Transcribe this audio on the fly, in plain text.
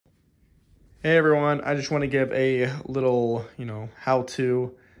Hey everyone, I just want to give a little,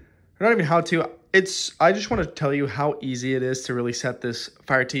 how-to, or not even how-to, I just want to tell you how easy it is to really set this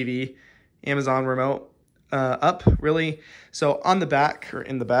Fire TV Amazon remote up, really. So on the back, or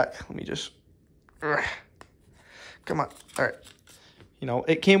in the back, let me just, come on, all right.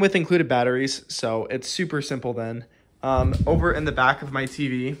 It came with included batteries, so it's super simple then. Over in the back of my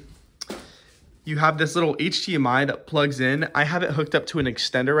TV, you have this little HDMI that plugs in. I have it hooked up to an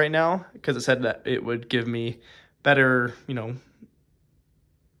extender right now because it said that it would give me better,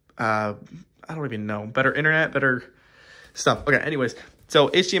 I don't even know, better internet, better stuff. Okay, anyways, so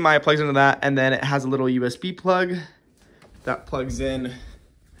HDMI plugs into that, and then it has a little USB plug that plugs in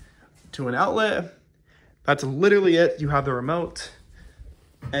to an outlet. That's literally it. You have the remote.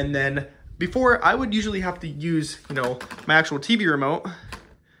 And then before, I would usually have to use, my actual TV remote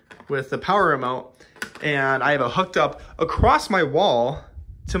with the power remote, and I have it hooked up across my wall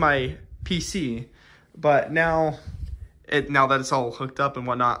to my PC. But now that it's all hooked up and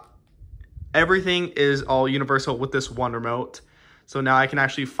whatnot, everything is all universal with this one remote. So now I can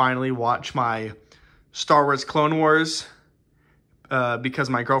actually finally watch my Star Wars Clone Wars because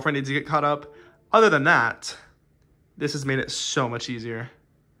my girlfriend needs to get caught up. Other than that, this has made it so much easier.